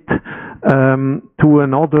escalate to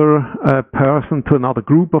another person, to another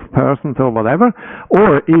group of persons or whatever.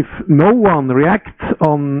 Or if no one reacts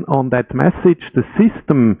on that message, the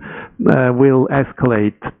system will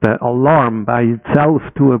escalate the alarm by itself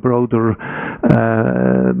to a broader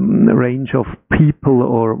range of people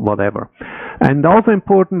or whatever. And also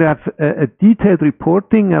important to have a detailed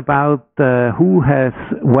reporting about who has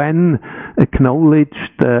when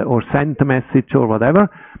acknowledged or sent a message or whatever.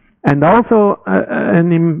 And also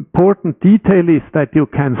an important detail is that you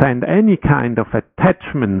can send any kind of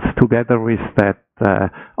attachments together with that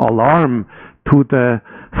alarm to the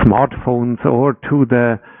smartphones or to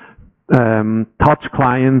the touch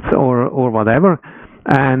clients or whatever.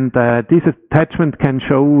 And this attachment can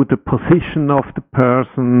show the position of the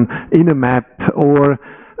person in a map, or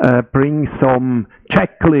bring some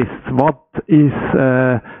checklists. What is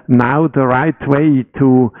now the right way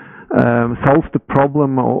to solve the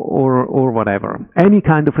problem or whatever. Any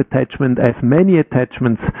kind of attachment, as many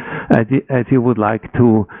attachments as you would like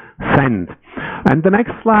to send. And the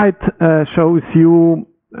next slide shows you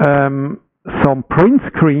some print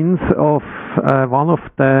screens of one of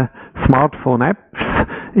the smartphone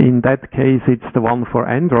apps. In that case, it's the one for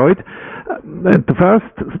Android. The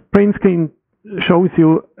first print screen shows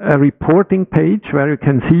you a reporting page where you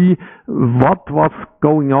can see what was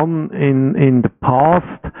going on in the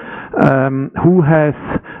past, who has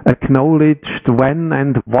acknowledged when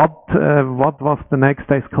and what was the next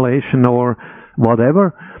escalation or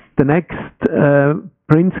whatever. The next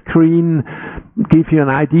print screen gives you an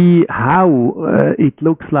idea how it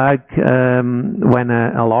looks like when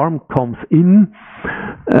an alarm comes in.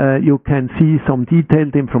 You can see some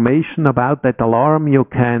detailed information about that alarm. You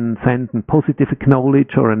can send a positive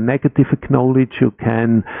acknowledge or a negative acknowledge. You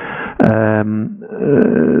can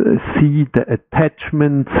see the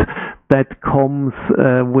attachments that comes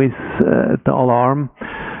with the alarm.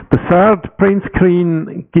 The third print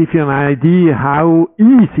screen gives you an idea how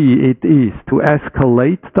easy it is to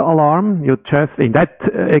escalate the alarm. You just, in that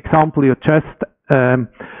example, you just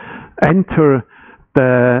enter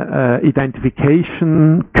the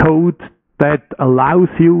identification code that allows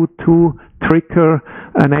you to trigger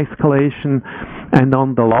an escalation. And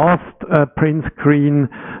on the last print screen,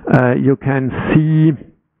 you can see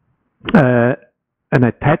an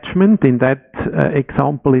attachment. In that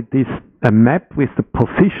example, it is a map with the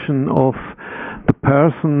position of the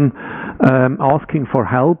person asking for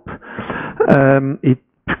help. It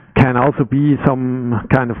can also be some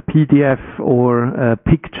kind of PDF or a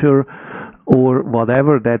picture or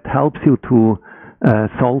whatever that helps you to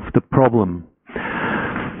solve the problem.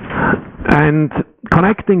 And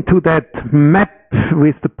connecting to that map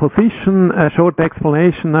with the position, a short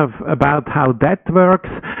explanation about how that works.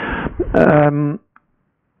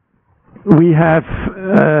 We have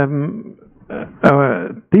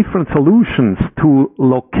different solutions to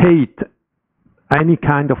locate any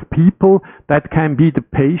kind of people. That can be the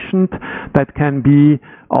patient, that can be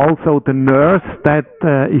also the nurse that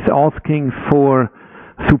is asking for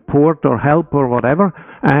support or help or whatever.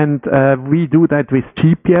 And we do that with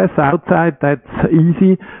GPS outside, that's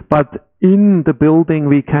easy. But in the building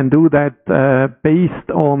we can do that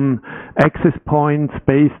based on access points,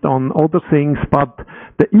 based on other things. But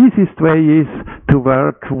the easiest way is to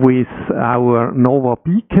work with our Nova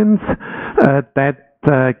beacons that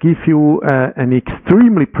give you an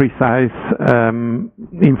extremely precise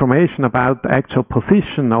information about the actual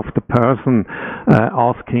position of the person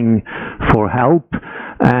asking for help,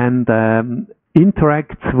 and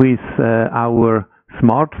interacts with our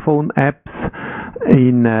smartphone apps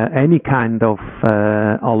in any kind of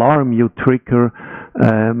alarm you trigger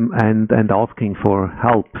and asking for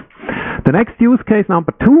help. The next use case,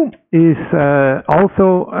 number 2, is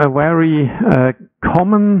also a very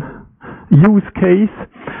common use case.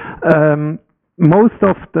 Most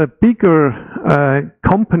of the bigger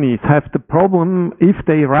companies have the problem if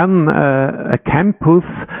they run a campus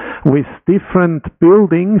with different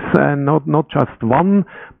buildings and not just one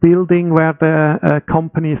building where the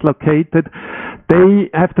company is located. They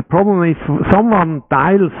have the problem if someone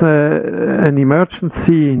dials an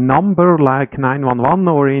emergency number like 911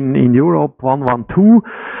 or in Europe 112,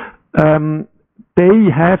 they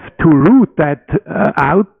have to route that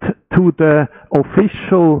out to the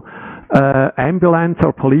official ambulance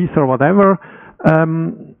or police or whatever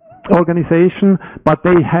organization, but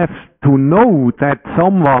they have to know that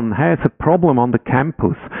someone has a problem on the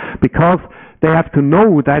campus, because they have to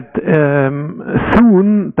know that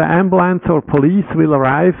soon the ambulance or police will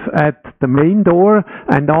arrive at the main door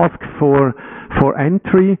and ask for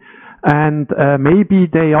entry. And maybe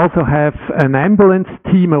they also have an ambulance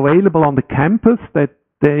team available on the campus that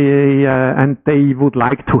they would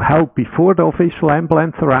like to help before the official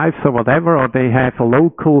ambulance arrives or whatever, or they have a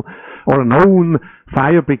local or an own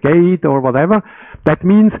fire brigade or whatever. That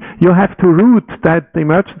means you have to route that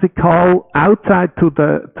emergency call outside to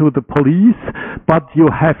the police, but you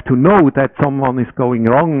have to know that someone is going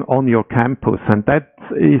wrong on your campus, and that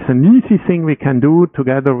is an easy thing we can do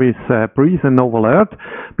together with Breeze and Novalink,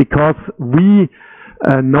 because we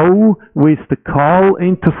know with the call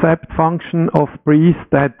intercept function of Breeze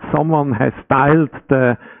that someone has dialed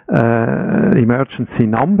the emergency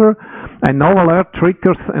number, and Novalink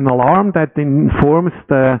triggers an alarm that informs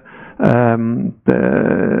the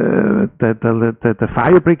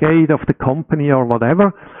fire brigade of the company or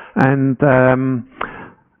whatever, and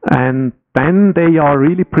then they are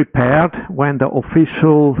really prepared when the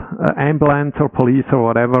official ambulance or police or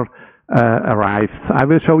whatever arrives. I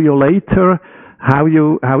will show you later how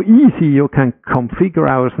easy you can configure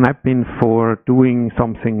our Snap-in for doing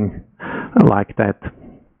something like that.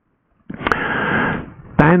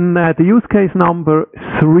 Then the use case number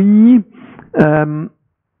 3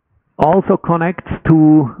 also connects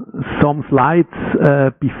to some slides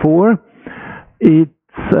before. It's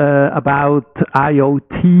about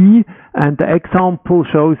IoT, and the example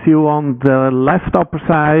shows you on the left upper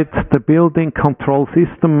side the building control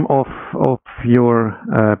system of your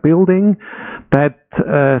building, that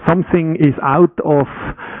something is out of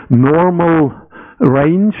normal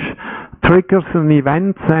range, triggers an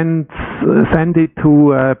event, send it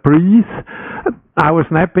to Breeze. Our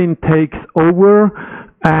snap-in takes over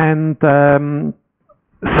and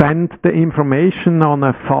send the information on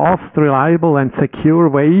a fast, reliable and secure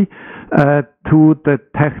way to the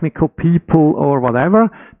technical people or whatever.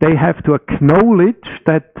 They have to acknowledge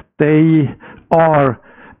that they are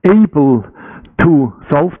able to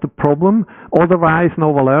solve the problem. Otherwise,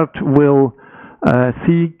 Novalert will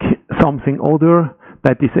seek something other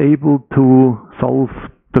that is able to solve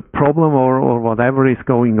the problem or whatever is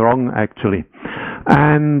going wrong actually.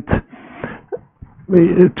 And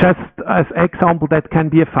just as example, that can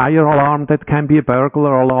be a fire alarm, that can be a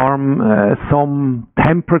burglar alarm, some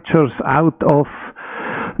temperatures out of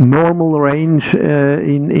normal range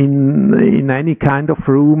in any kind of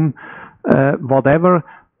room, whatever.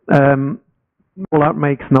 Well,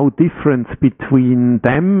 makes no difference between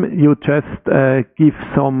them. You just give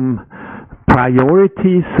some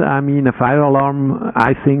priorities. I mean, a fire alarm,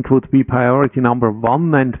 I think, would be priority number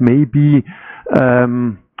 1, and maybe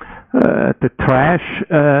the trash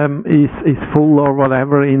is full or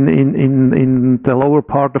whatever in the lower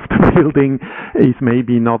part of the building is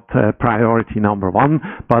maybe not priority number 1,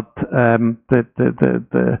 but the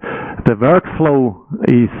workflow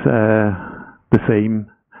is the same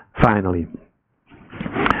finally.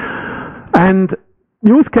 And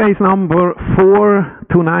use case number 4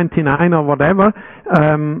 to 99 or whatever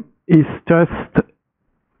is just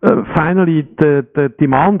finally the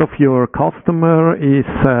demand of your customer is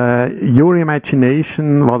your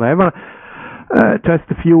imagination, whatever. Just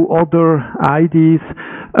a few other ideas.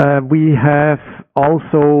 We have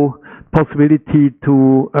also possibility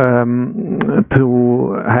to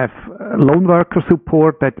have lone worker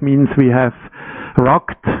support. That means we have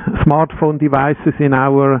rugged smartphone devices in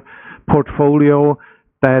our portfolio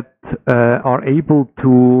that are able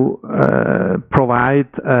to provide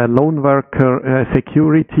lone worker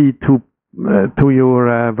security to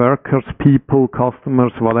your workers, people,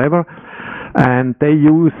 customers, whatever. And they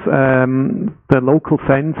use the local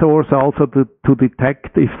sensors also to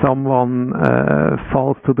detect if someone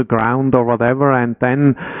falls to the ground or whatever, and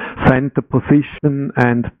then send the position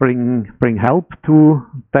and bring help to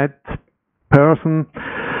that person.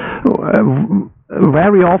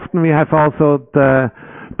 Very often we have also the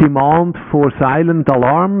demand for silent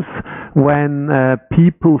alarms when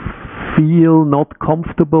people feel not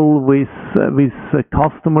comfortable with a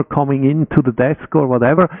customer coming into the desk or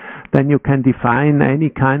whatever. Then you can define any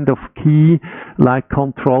kind of key like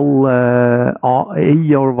Control A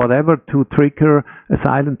or whatever to trigger a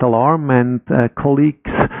silent alarm, and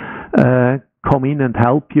colleagues come in and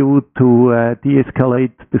help you to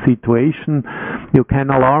de-escalate the situation. You can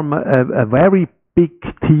alarm a very big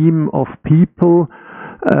team of people.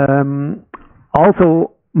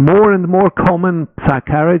 Also, more and more common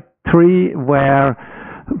psychiatry where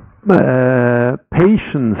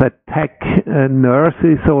patients attack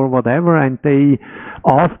nurses or whatever, and they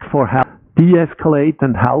ask for help, de-escalate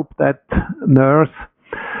and help that nurse.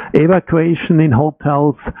 Evacuation in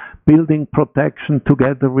hotels, building protection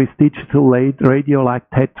together with digital radio like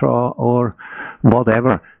Tetra or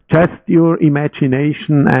whatever. Just your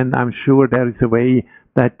imagination, and I'm sure there is a way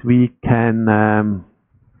that we can...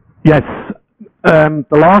 Yes, the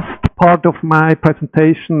last part of my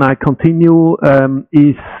presentation, I continue,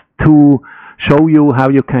 is to show you how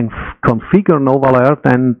you can configure Novalert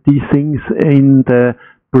and these things in the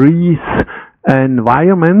Breeze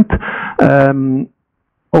environment.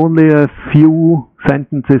 Only a few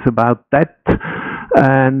sentences about that.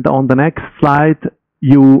 And on the next slide,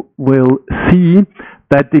 you will see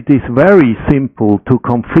that it is very simple to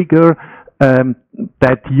configure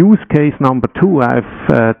that use case number 2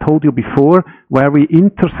 I've told you before, where we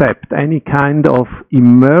intercept any kind of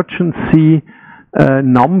emergency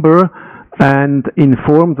number and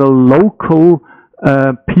inform the local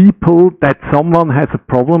people that someone has a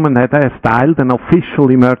problem and that has dialed an official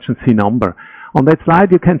emergency number. On that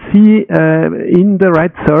slide you can see in the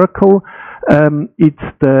red circle it's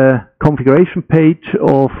the configuration page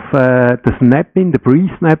of the snap-in, the Breeze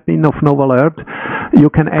snap-in of Novalert. You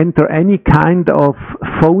can enter any kind of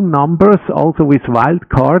phone numbers, also with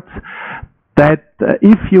wildcards, that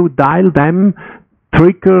if you dial them,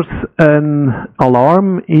 triggers an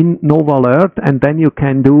alarm in Novalert, and then you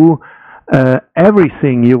can do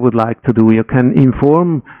everything you would like to do. You can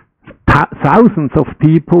inform thousands of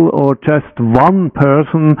people or just one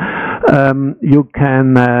person, you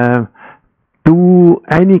can do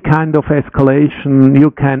any kind of escalation.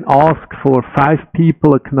 You can ask for 5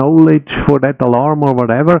 people acknowledge for that alarm or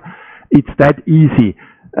whatever. It's that easy.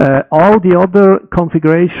 All the other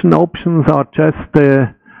configuration options are just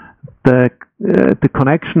the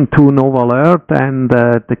connection to Novalink and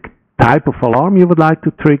the type of alarm you would like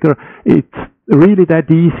to trigger. It's really that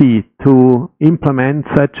easy to implement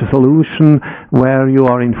such a solution where you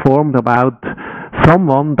are informed about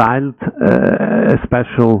someone dialed a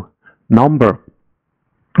special number.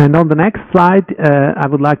 And on the next slide, I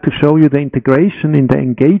would like to show you the integration in the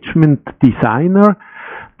engagement designer.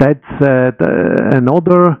 That's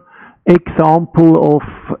another example of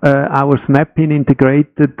our Snap-in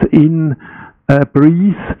integrated in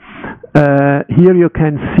Breeze. Here you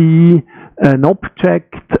can see an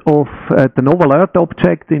object of the Novalink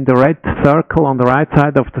object in the red circle on the right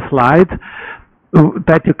side of the slide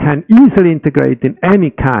that you can easily integrate in any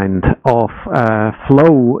kind of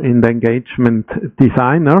flow in the engagement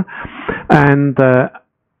designer. And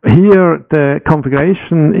here the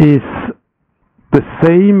configuration is the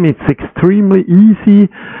same. It's extremely easy.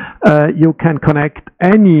 You can connect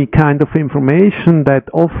any kind of information that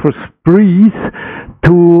offers Breeze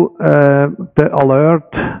to the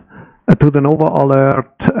alert, to the Nova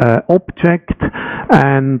Alert object,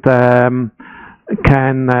 and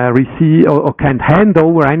can receive or can hand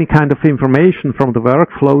over any kind of information from the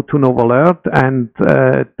workflow to Nova Alert, and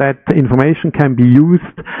that information can be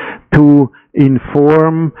used to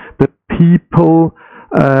inform the people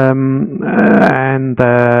and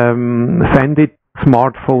send it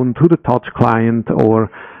smartphone to the touch client or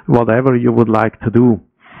whatever you would like to do.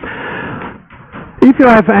 If you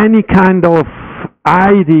have any kind of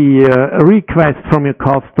idea, request from your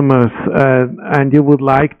customers, and you would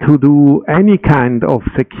like to do any kind of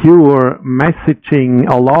secure messaging,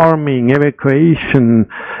 alarming, evacuation,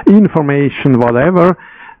 information, whatever,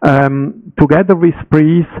 together with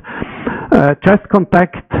Breeze, just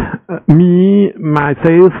contact me, my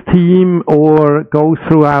sales team, or go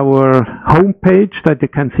through our homepage that you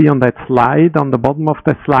can see on that slide, on the bottom of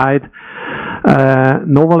the slide,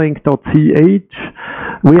 novalink.ch.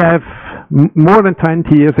 We have more than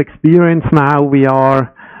 20 years experience now. We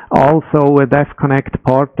are also a DevConnect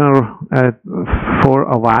partner for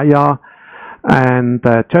Avaya, and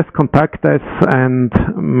just contact us, and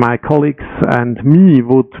my colleagues and me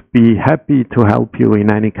would be happy to help you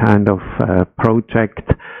in any kind of project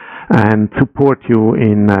and support you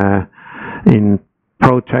in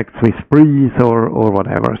projects with Breeze or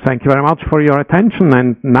whatever. Thank you very much for your attention,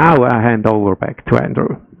 and now I hand over back to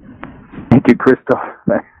Andrew. Thank you, Christoph.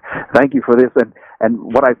 Thank you for this. And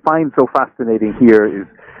what I find so fascinating here is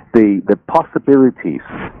the possibilities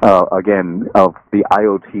again of the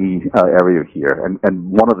IoT area here.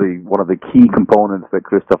 And one of the key components that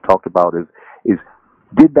Christoph talked about is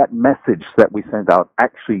did that message that we sent out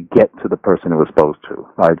actually get to the person it was supposed to,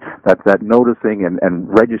 right? That noticing and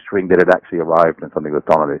registering that it actually arrived and something was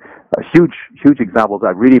done on it. Huge examples. I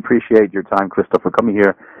really appreciate your time, Christoph, for coming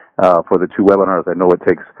here for the 2 webinars. I know it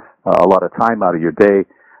takes a lot of time out of your day.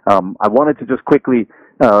 I wanted to just quickly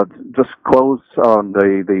just close on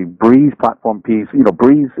the Breeze platform piece. You know,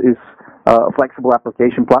 Breeze is a flexible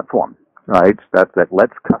application platform, right? That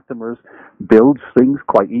lets customers build things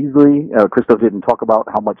quite easily. Christoph didn't talk about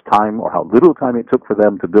how much time or how little time it took for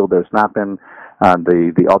them to build their Snap-in and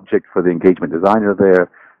the object for the engagement designer there.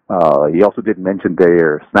 He also did mention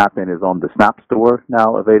their Snap-in is on the Snap Store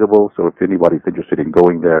now available, so if anybody's interested in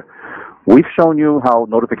going there. We've shown you how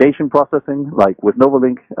notification processing, like with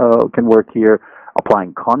Novalink, can work here.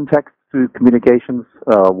 Applying context to communications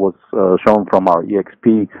was shown from our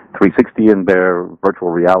EXP 360 and their virtual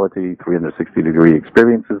reality 360-degree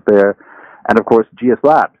experiences there. And of course, GS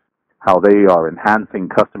Labs, how they are enhancing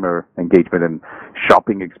customer engagement and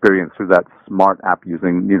shopping experience through that smart app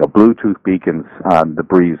using, you know, Bluetooth beacons and the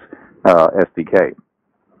Breeze SDK.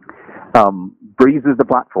 Breeze is the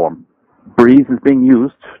platform. Breeze is being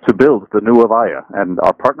used to build the new Avaya, and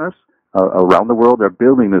our partners around the world are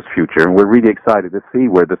building this future, and we're really excited to see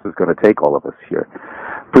where this is going to take all of us here.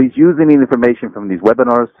 Please use any information from these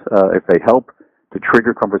webinars if they help to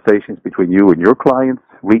trigger conversations between you and your clients.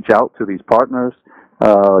 Reach out to these partners,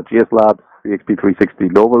 GS Labs, EXP 360,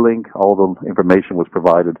 Novalink. All the information was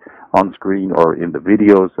provided on screen or in the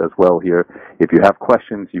videos as well here. If you have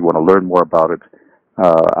questions, you want to learn more about it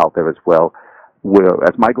out there as well.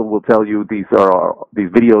 As Michael will tell you, these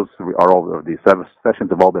videos are all, these sessions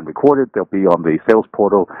have all been recorded. They'll be on the sales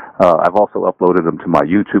portal. I've also uploaded them to my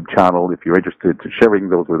YouTube channel if you're interested in sharing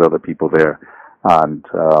those with other people there. And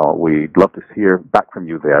we'd love to hear back from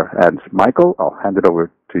you there. And Michael, I'll hand it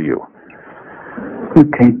over to you.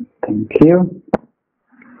 Okay, thank you.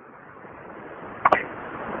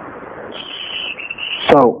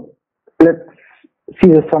 So let's see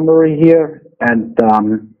the summary here, and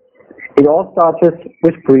it all starts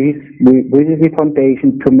with Breeze. We is the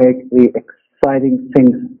foundation to make the exciting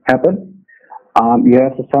things happen. You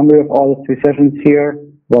have the summary of all the 3 sessions here,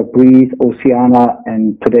 about Breeze, Oceana,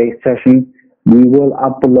 and today's session. We will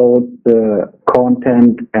upload the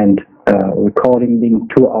content and recording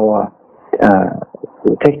link to our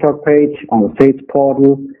Tech Talk page on the sales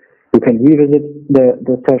portal. You can revisit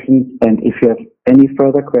the sessions, and if you have any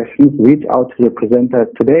further questions, reach out to the presenter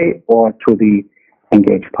today or to the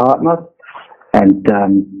engaged partners. And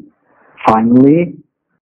finally,